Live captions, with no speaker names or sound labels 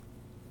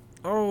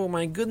Oh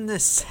my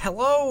goodness!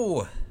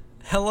 Hello!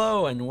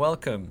 Hello and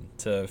welcome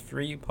to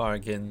Free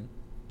Parkin'.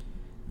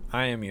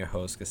 I am your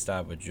host,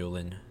 Gustavo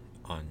Jeulin,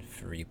 on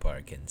Free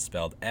Parkin',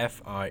 spelled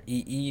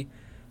Free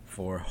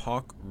for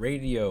Hawk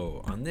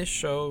Radio. On this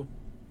show,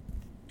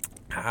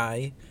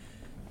 I,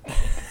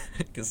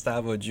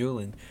 Gustavo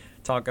Jeulin,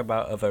 talk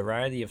about a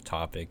variety of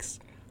topics,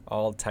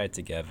 all tied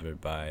together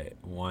by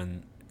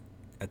one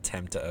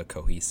attempt at a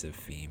cohesive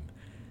theme.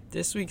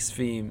 This week's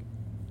theme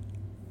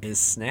is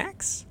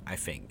snacks, I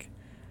think.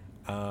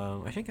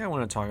 I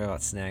want to talk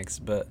about snacks,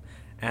 but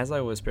as I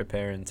was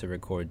preparing to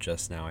record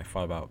just now, I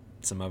thought about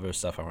some other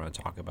stuff I want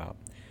to talk about.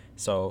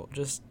 So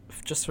just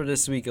for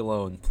this week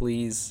alone,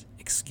 please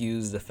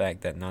excuse the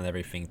fact that not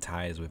everything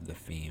ties with the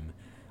theme,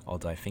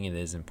 although I think it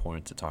is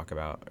important to talk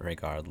about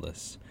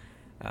regardless.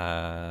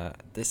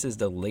 This is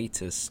the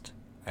latest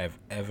I've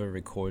ever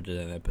recorded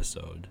an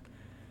episode.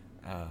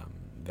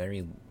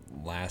 Very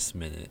last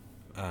minute.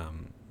 I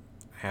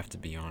have to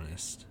be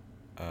honest.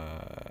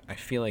 I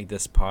feel like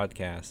this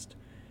podcast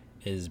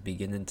is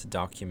beginning to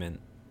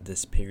document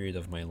this period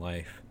of my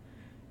life,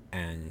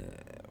 and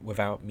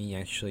without me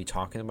actually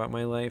talking about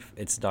my life,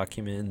 it's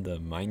documenting the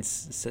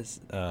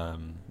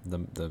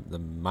the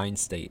mind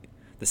state,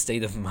 the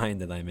state of mind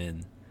that I'm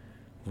in,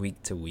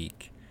 week to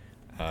week.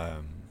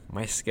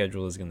 My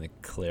schedule is gonna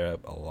clear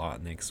up a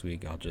lot next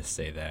week. I'll just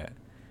say that,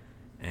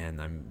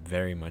 and I'm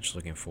very much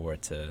looking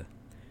forward to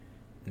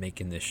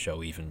making this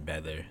show even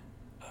better.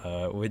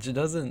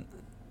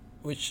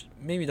 Which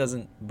maybe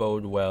doesn't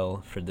bode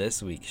well for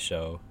this week's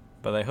show,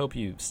 but I hope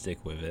you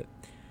stick with it.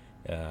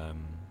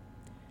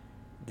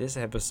 This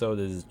episode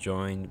is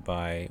joined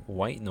by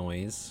white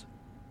noise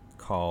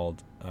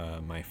called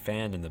my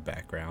fan in the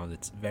background.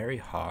 It's very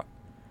hot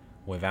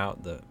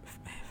without the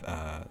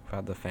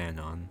fan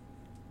on,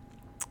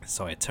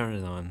 so I turn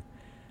it on.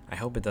 I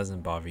hope it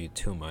doesn't bother you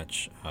too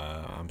much.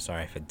 I'm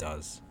sorry if it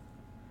does.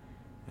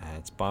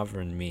 It's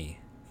bothering me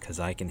because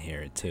I can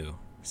hear it too.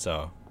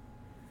 So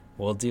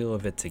we'll deal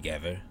with it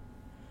together.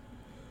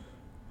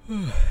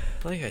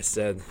 Like I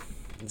said,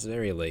 it's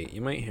very late.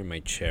 You might hear my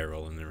chair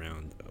rolling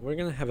around. We're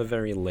going to have a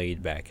very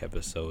laid-back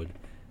episode,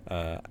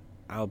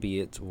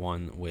 albeit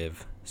one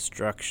with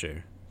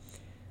structure,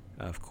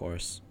 of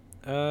course.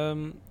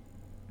 What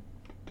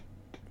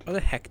a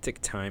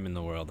hectic time in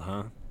the world,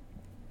 huh?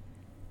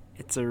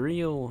 It's a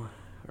real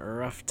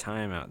rough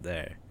time out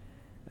there.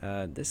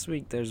 This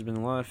week there's been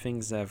a lot of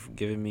things that have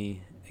given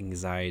me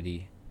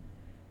anxiety.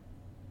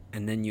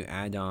 And then you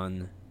add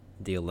on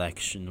the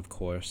election, of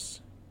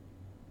course.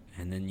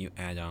 And then you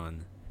add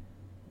on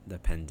the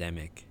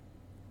pandemic.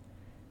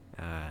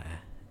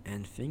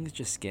 And things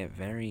just get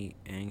very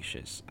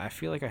anxious. I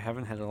feel like I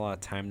haven't had a lot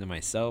of time to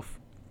myself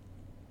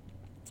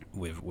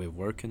with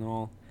work and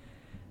all.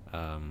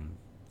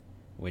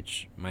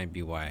 Which might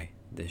be why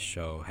this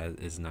show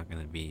is not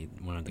going to be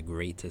one of the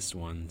greatest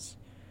ones.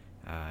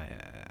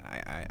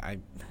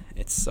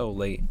 It's so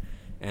late.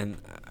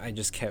 And I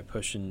just kept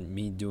pushing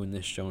me doing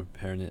this show and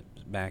preparing it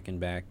back and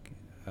back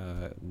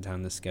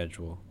down the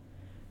schedule.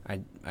 I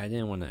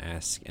didn't want to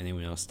ask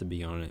anyone else to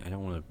be on it. I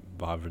don't want to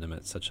bother them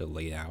at such a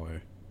late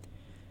hour.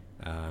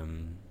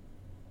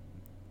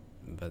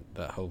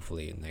 But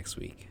hopefully next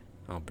week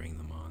I'll bring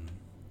them on.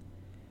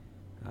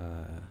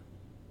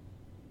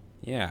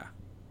 Yeah.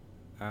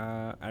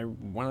 I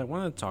want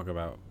to talk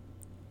about,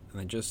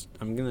 and this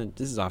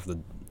is off the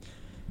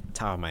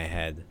top of my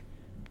head.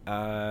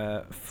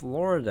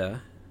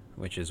 Florida,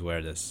 which is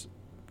where this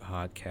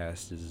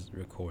podcast is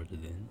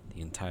recorded in,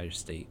 the entire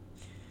state,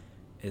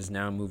 is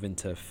now moving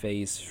to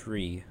phase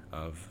 3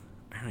 of,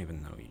 I don't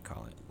even know what you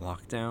call it,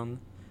 lockdown,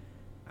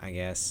 I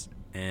guess,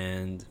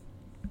 and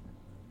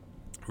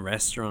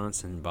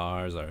restaurants and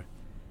bars are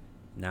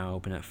now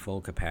open at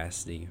full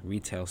capacity,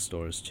 retail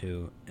stores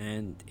too,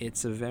 and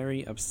it's a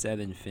very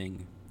upsetting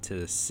thing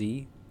to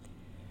see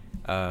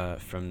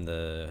from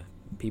the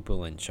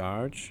people in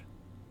charge,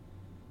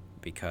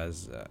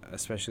 because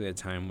especially at a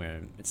time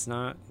where it's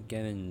not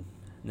getting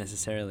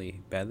necessarily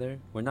better.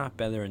 We're not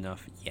better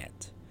enough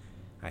yet,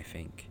 I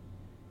think.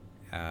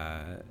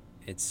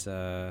 It's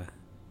sad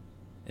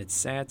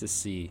to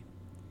see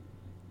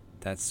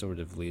that sort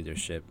of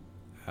leadership,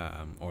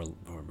 or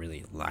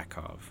really lack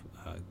of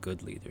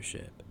good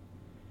leadership.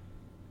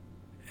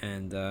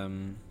 And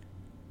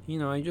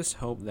I just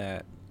hope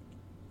that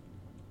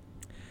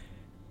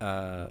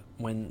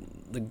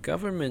when the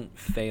government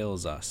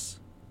fails us,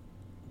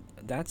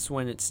 that's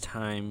when it's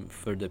time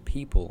for the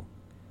people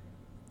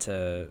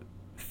to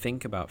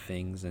think about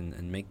things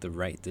and make the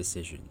right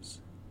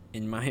decisions.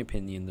 In my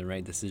opinion, the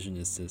right decision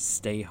is to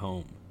stay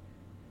home.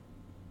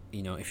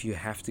 If you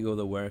have to go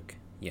to work,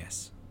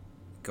 yes,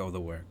 go to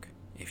work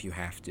if you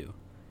have to.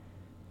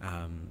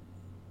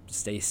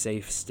 Stay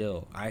safe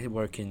still. I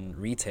work in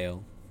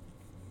retail.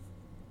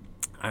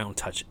 I don't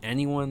touch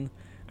anyone.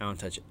 I don't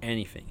touch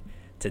anything.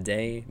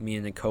 Today, me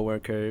and a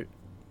coworker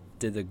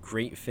did a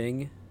great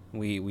thing.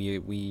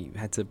 We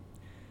had to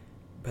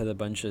put a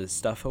bunch of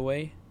stuff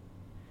away,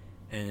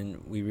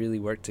 and we really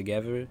worked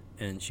together,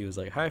 and she was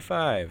like, high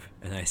five,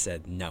 and I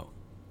said no.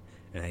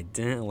 and I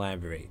didn't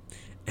elaborate.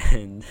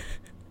 And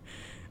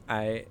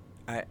I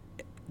I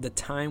the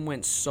time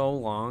went so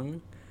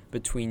long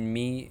between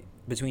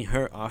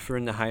her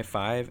offering the high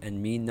five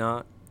and me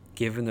not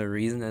giving a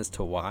reason as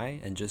to why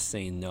and just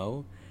saying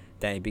no,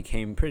 that it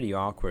became pretty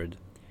awkward.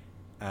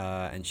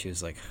 And she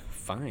was like,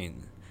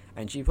 fine.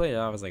 And she played it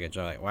off as like a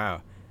joke, like,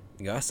 wow,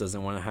 Gus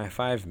doesn't want to high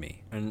five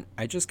me. And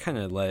I just kind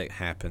of let it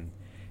happen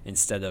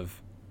instead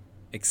of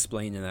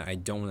explaining that I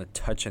don't want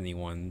to touch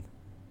anyone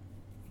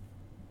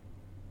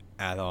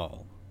at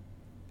all.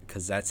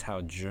 Because that's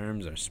how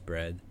germs are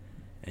spread.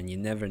 And you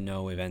never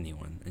know with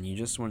anyone. And you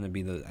just want to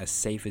be as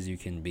safe as you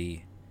can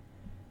be.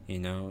 You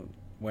know,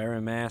 wear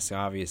a mask,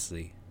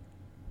 obviously.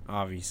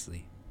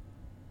 Obviously.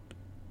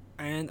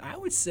 And I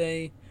would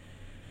say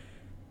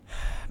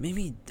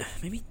maybe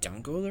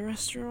don't go to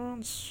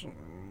restaurants.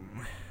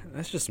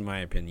 That's just my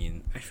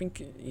opinion. I think,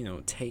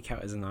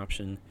 takeout is an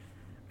option.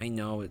 I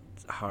know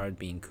it's hard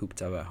being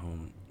cooped up at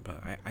home,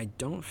 but I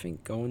don't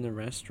think going to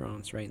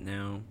restaurants right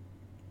now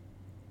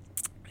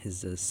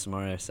is the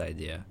smartest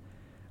idea.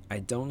 I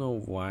don't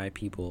know why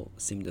people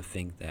seem to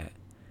think that,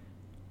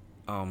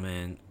 oh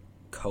man,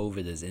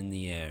 COVID is in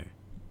the air.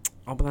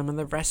 Oh, but I'm in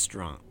the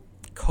restaurant.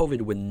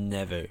 COVID would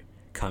never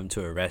come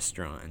to a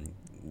restaurant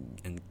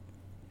and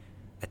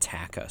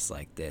attack us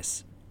like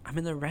this. I'm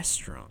in a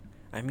restaurant.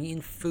 I'm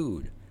eating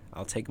food.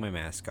 I'll take my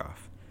mask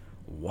off.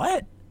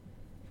 What?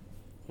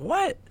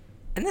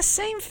 And the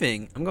same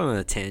thing, I'm going on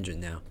a tangent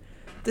now.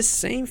 The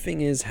same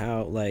thing is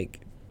how,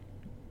 like,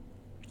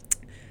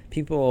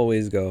 people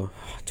always go,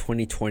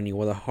 2020,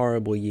 what a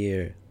horrible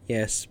year.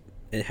 Yes,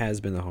 it has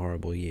been a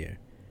horrible year.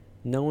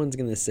 No one's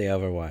going to say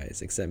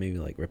otherwise, except maybe,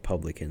 like,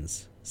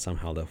 Republicans.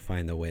 Somehow they'll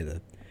find a way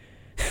to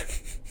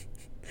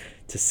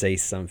to say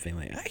something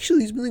like,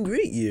 actually, it's been a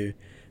great year.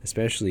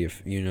 Especially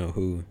if you know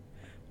who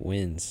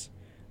wins.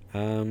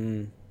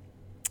 But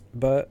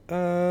what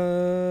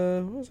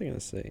was I going to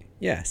say?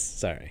 Yes,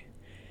 sorry.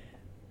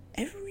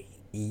 Every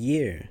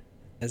year,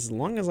 as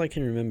long as I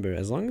can remember,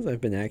 as long as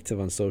I've been active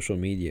on social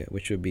media,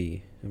 which would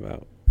be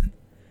about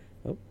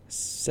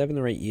 7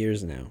 or 8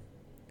 years now,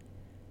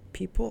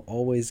 people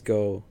always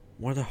go,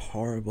 what a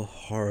horrible,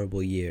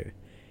 horrible year.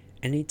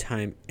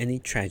 Anytime any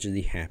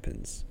tragedy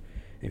happens.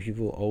 And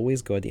people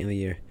always go at the end of the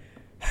year,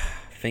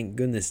 thank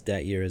goodness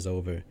that year is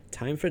over.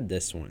 Time for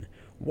this one.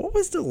 What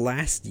was the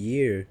last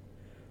year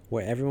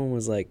where everyone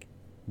was like,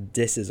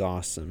 this is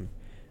awesome?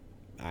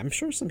 I'm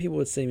sure some people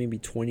would say maybe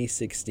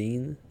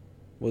 2016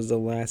 was the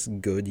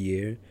last good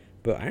year.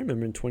 But I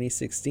remember in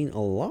 2016, a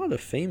lot of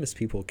famous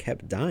people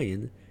kept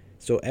dying.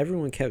 So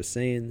everyone kept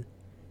saying,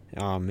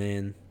 oh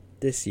man,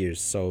 this year's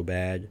so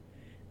bad.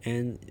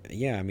 And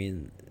yeah, I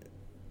mean,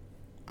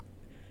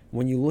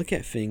 when you look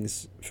at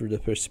things through the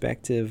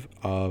perspective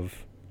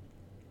of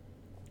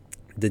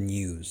the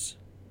news,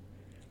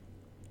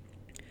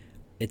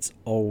 it's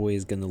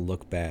always going to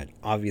look bad.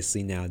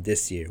 Obviously now,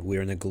 this year,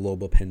 we're in a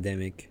global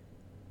pandemic.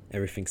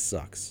 Everything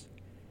sucks.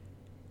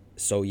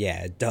 So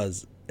yeah, it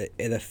does.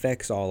 It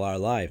affects all our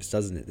lives,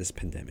 doesn't it, this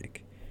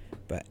pandemic?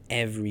 But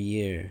every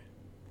year,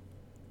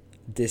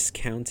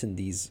 discounting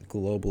these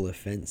global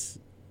events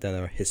that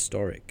are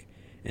historic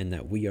and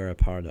that we are a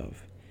part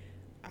of,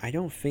 I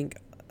don't think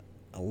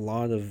a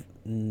lot of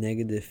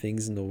negative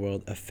things in the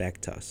world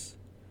affect us.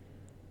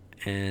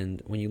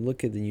 And when you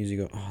look at the news, you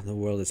go, oh, the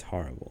world is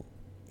horrible.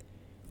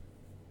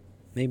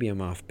 Maybe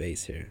I'm off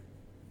base here.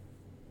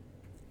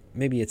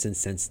 Maybe it's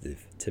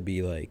insensitive to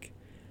be like,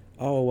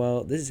 oh,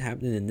 well, this is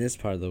happening in this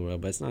part of the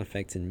world, but it's not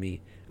affecting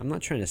me. I'm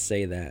not trying to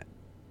say that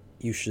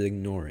you should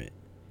ignore it.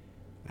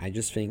 I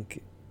just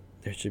think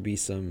there should be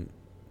some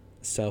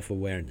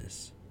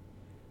self-awareness,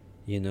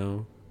 you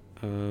know?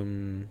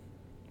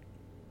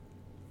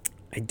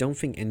 I don't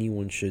think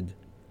anyone should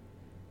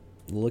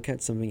look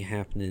at something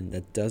happening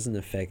that doesn't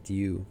affect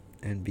you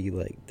and be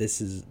like,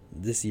 this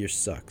year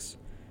sucks.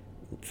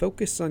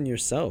 Focus on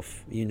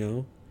yourself, you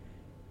know?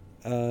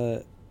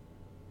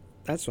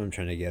 That's what I'm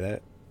trying to get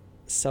at.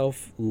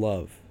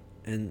 Self-love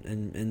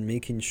and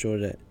making sure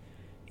that,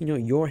 you know,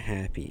 you're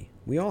happy.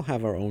 We all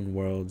have our own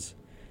worlds.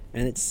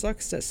 And it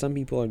sucks that some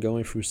people are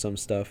going through some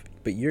stuff,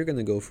 but you're going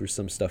to go through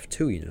some stuff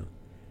too, you know?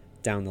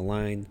 Down the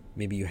line,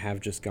 maybe you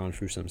have just gone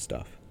through some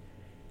stuff.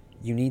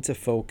 You need to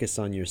focus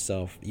on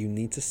yourself. You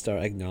need to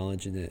start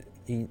acknowledging it.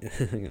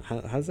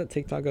 How's that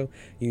TikTok go?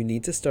 You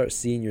need to start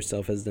seeing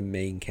yourself as the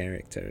main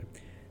character.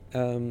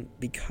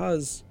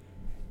 Because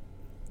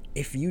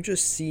if you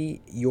just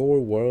see your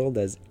world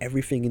as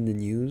everything in the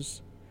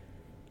news,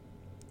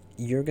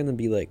 you're going to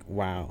be like,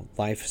 wow,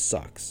 life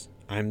sucks.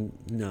 I'm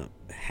not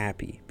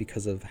happy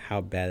because of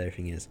how bad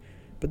everything is.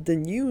 But the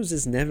news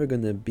is never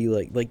going to be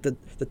like the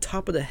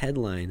top of the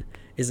headline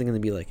isn't going to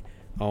be like,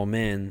 oh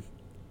man,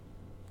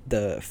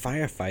 the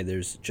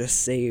firefighters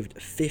just saved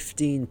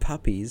 15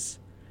 puppies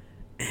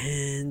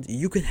and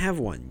you can have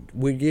one.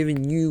 We're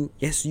giving you,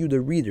 yes, you the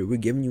reader, we're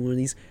giving you one of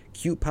these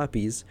cute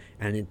puppies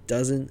and it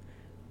doesn't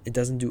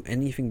do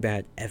anything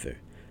bad ever.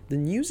 The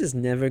news is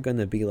never going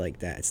to be like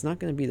that. It's not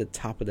going to be the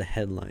top of the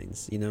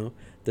headlines, you know?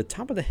 The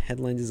top of the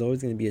headlines is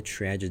always going to be a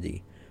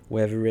tragedy,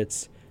 whether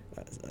it's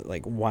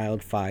like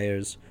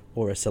wildfires,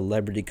 or a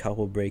celebrity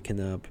couple breaking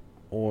up,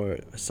 or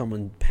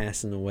someone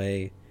passing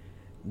away.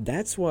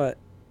 That's what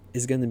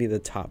is going to be the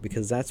top,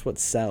 because that's what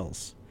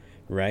sells,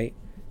 right?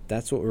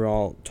 That's what we're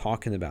all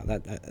talking about.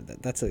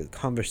 That's a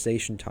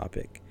conversation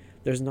topic.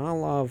 There's not a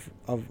lot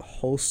of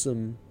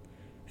wholesome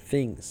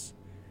things.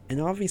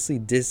 And obviously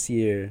this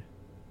year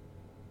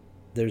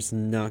there's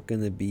not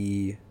going to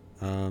be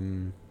a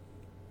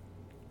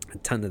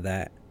ton of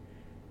that.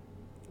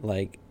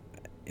 Like,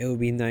 it would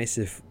be nice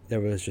if there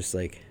was just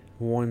like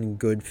one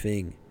good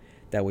thing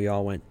that we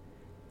all went,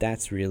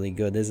 that's really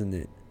good, isn't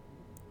it?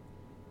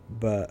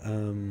 But I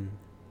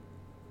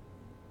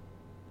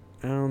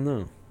don't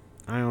know.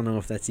 I don't know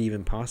if that's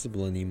even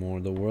possible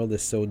anymore. The world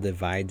is so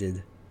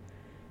divided,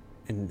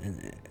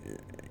 and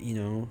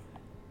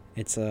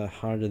it's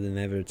harder than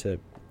ever to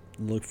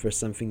look for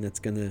something that's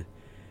gonna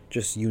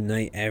just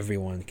unite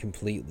everyone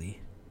completely.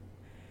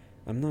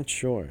 I'm not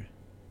sure,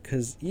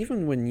 cause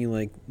even when you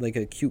like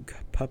a cute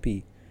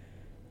puppy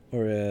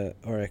or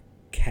a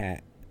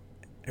cat,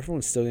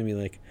 everyone's still gonna be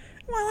like,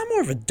 well, I'm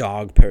more of a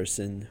dog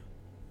person.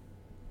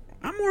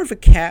 I'm more of a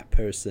cat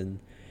person,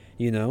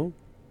 you know?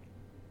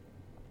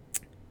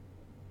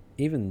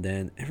 Even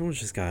then, everyone's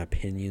just got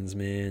opinions,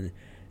 man.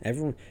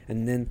 And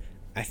then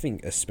I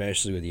think,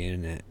 especially with the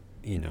internet,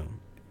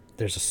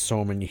 there's just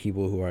so many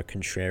people who are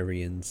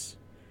contrarians,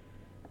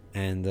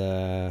 and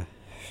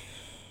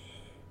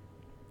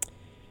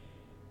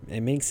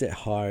it makes it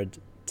hard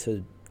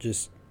to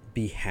just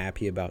be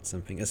happy about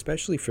something,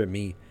 especially for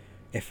me.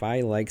 If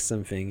I like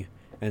something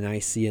and I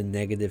see a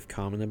negative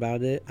comment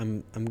about it,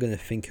 I'm gonna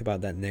think about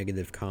that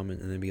negative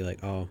comment and then be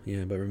like, oh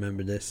yeah, but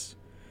remember this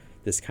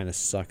kind of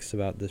sucks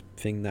about the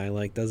thing that I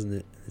like, doesn't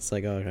it? It's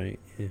like, all right,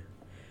 yeah.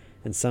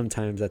 And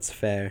sometimes that's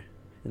fair,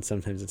 and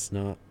sometimes it's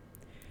not.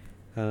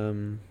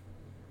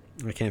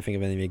 I can't think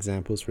of any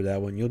examples for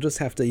that one. You'll just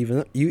have to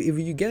either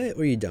you get it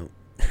or you don't.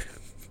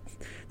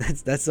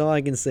 That's all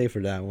I can say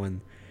for that one.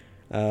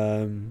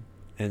 And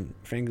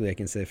frankly, I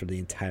can say for the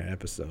entire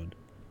episode.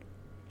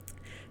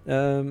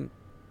 That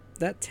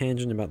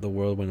tangent about the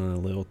world went on a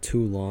little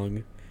too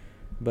long,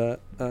 but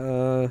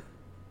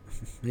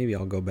maybe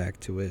I'll go back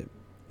to it.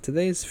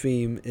 Today's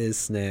theme is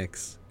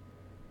snacks,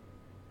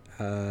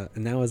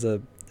 and that was a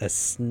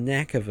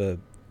snack of a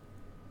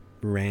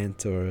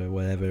rant or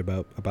whatever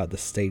about the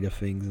state of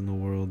things in the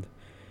world.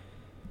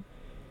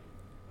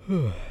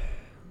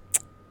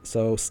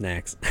 So,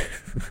 snacks.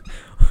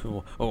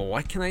 Oh,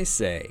 what can I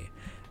say?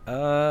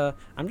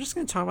 I'm just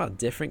gonna talk about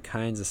different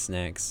kinds of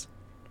snacks,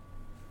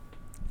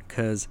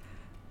 cause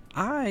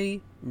I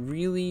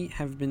really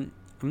have been.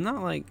 I'm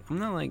not like,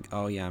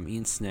 oh yeah, I'm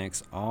eating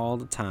snacks all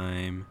the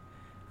time.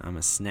 I'm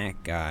a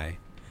snack guy,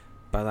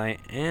 but I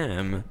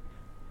am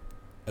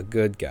a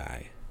good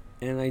guy,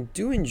 and I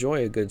do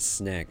enjoy a good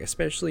snack,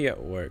 especially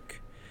at work.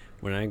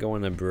 When I go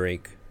on a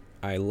break,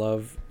 I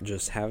love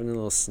just having a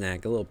little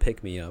snack, a little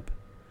pick-me-up,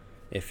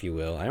 if you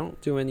will. I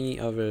don't do any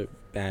other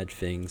bad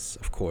things.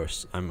 Of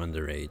course, I'm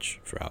underage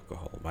for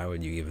alcohol. Why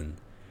would you even?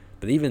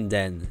 But even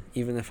then,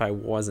 even if I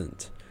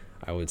wasn't,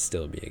 I would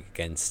still be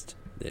against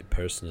it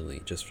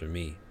personally, just for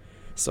me.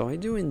 So I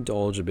do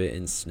indulge a bit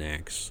in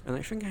snacks, and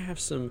I think I have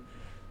some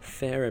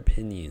fair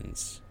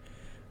opinions.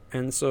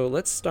 And so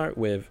let's start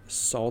with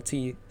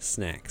salty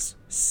snacks,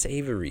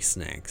 savory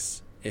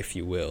snacks, if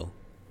you will.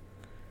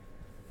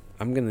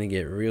 I'm gonna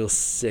get real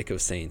sick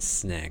of saying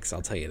snacks,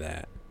 I'll tell you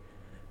that.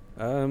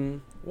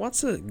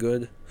 What's a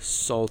good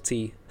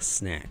salty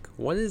snack?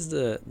 What is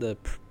the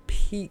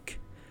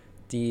peak,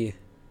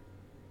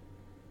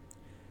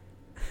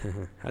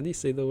 how do you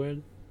say the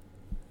word?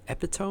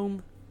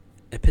 Epitome?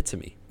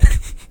 Epitome.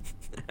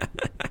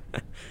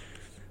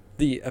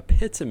 The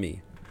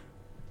epitome.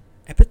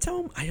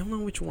 Epitome? I don't know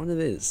which one it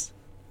is.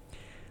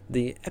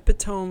 The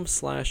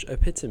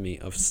epitome/epitome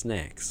of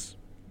snacks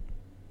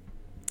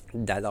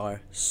that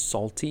are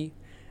salty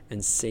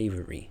and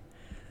savory.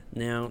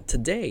 Now,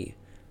 today,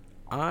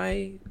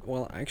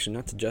 actually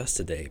not just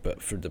today,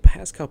 but for the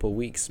past couple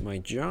weeks, my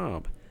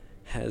job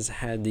has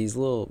had these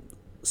little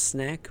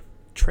snack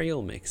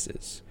trail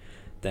mixes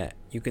that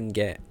you can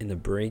get in the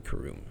break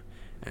room,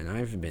 and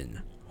I've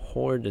been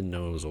hoarding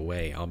those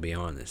away. I'll be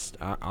honest.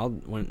 I'll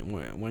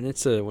when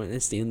it's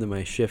the end of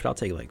my shift, I'll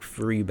take like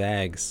 3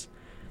 bags.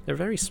 They're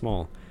very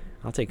small.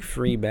 I'll take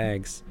 3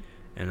 bags,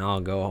 and I'll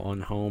go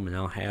on home and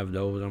I'll have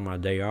those on my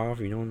day off.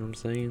 You know what I'm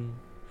saying?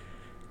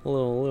 A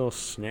little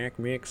snack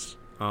mix.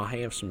 I'll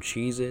have some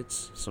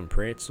Cheez-Its, some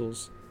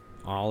pretzels,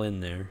 all in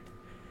there.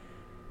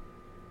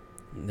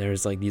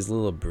 There's like these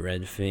little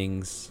bread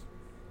things.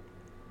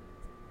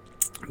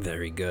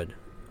 Very good.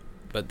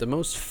 But the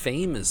most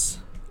famous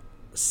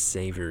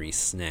savory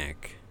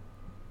snack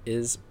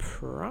is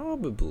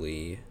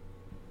probably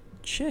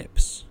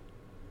chips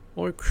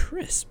or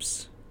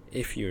crisps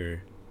if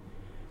you're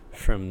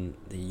from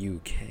the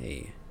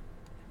UK.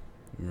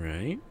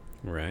 Right?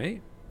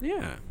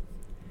 Yeah.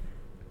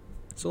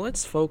 So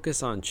let's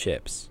focus on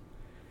chips.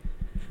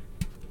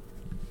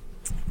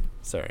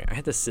 Sorry, I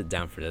had to sit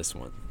down for this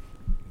one.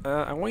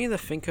 I want you to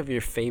think of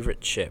your favorite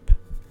chip.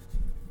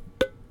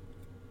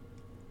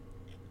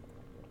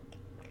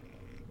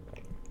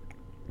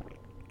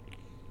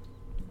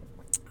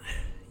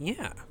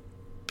 Yeah,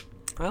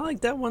 I like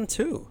that one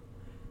too.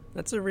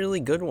 That's a really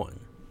good one.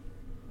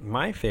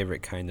 My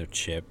favorite kind of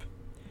chip,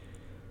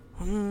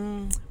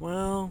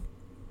 well,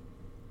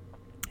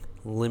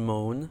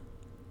 limon,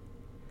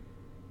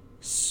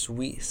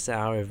 sweet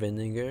sour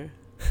vinegar.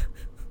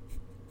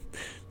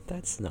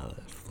 That's not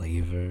a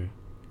flavor.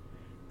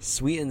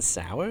 Sweet and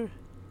sour?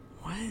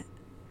 What?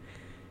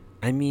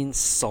 I mean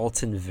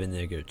salt and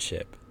vinegar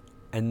chip.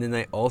 And then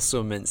I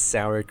also meant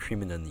sour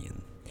cream and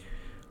onion.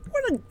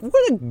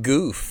 What a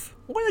goof.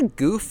 What a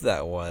goof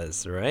that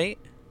was, right?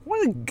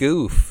 What a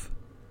goof.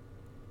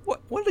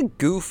 What a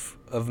goof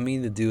of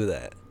me to do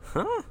that.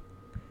 Huh?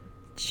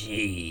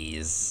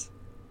 Jeez.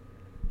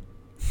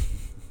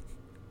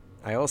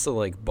 I also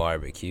like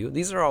barbecue.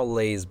 These are all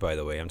Lay's, by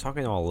the way. I'm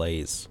talking all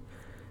Lay's.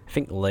 I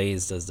think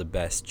Lay's does the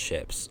best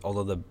chips,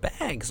 although the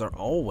bags are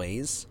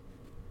always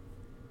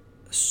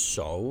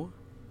so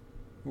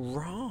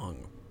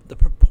wrong. The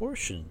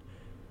proportion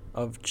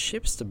of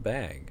chips to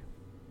bag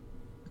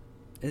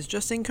is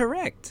just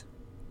incorrect.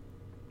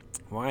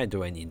 Why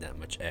do I need that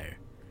much air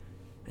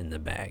in the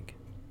bag?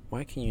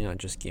 Why can you not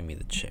just give me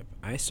the chip?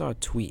 I saw a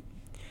tweet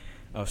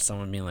of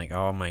someone being like,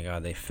 oh my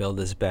god, they filled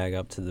this bag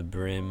up to the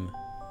brim.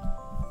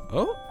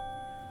 Oh?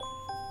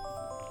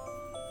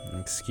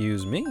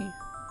 Excuse me.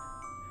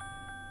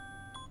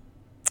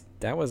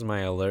 That was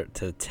my alert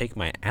to take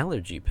my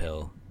allergy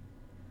pill.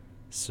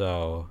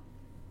 So,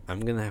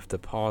 I'm gonna have to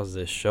pause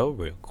this show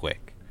real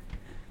quick.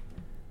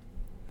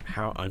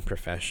 How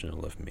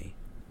unprofessional of me.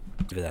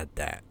 Leave it at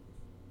that.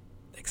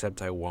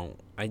 Except I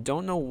won't. I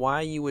don't know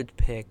why you would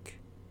pick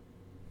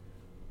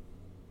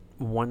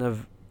one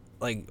of,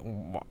 like,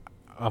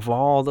 of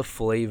all the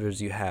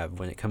flavors you have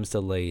when it comes to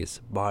Lay's: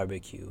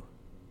 barbecue,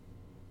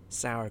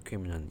 sour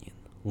cream and onion,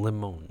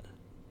 lemon,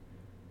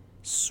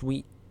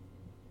 sweet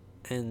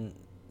and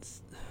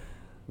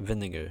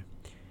vinegar.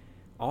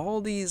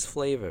 All these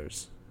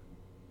flavors: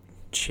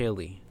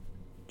 chili,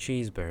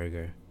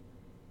 cheeseburger,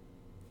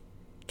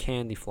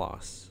 candy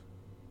floss,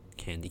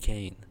 candy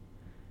cane,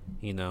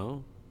 you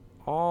know,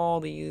 all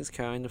these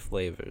kind of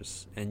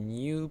flavors, and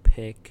you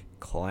pick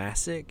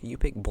classic, you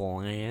pick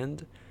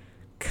bland.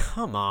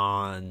 Come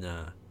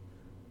on,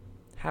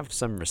 have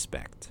some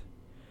respect.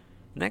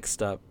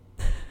 Next up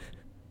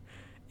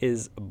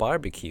is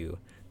barbecue.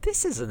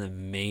 This is an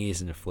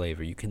amazing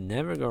flavor. You can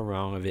never go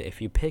wrong with it.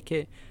 If you pick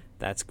it,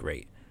 that's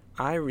great.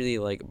 I really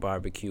like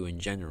barbecue in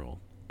general.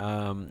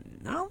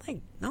 Not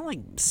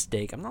like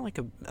steak. I'm not like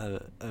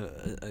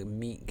a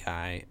meat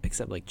guy,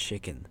 except like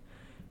chicken.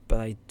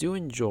 But I do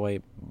enjoy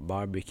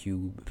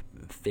barbecue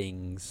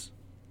things.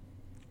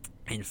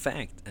 In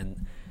fact,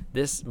 and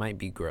this might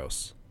be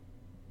gross,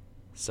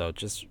 so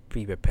just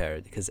be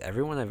prepared, because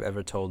everyone I've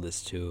ever told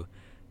this to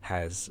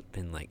has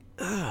been like,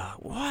 ugh,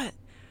 what?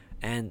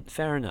 And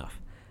fair enough.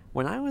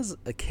 When I was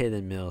a kid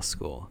in middle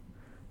school,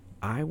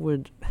 I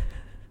would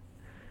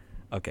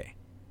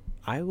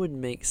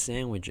make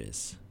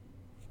sandwiches,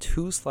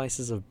 2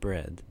 slices of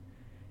bread,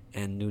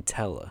 and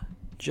Nutella,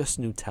 just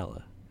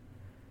Nutella.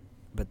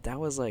 But that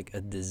was like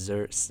a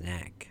dessert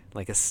snack.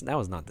 That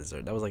was not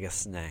dessert. That was like a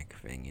snack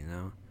thing, you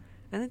know?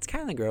 And it's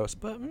kind of gross,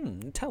 but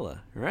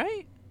Nutella,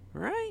 right?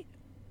 Right?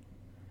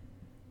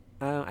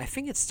 I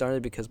think it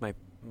started because my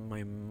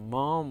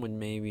mom would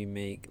maybe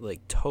make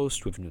like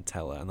toast with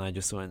Nutella, and I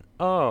just went,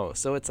 oh,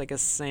 so it's like a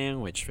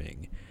sandwich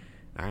thing.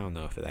 I don't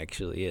know if it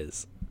actually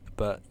is,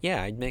 but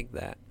yeah, I'd make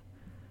that.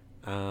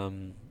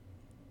 And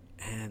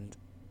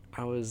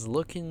I was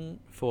looking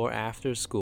for after school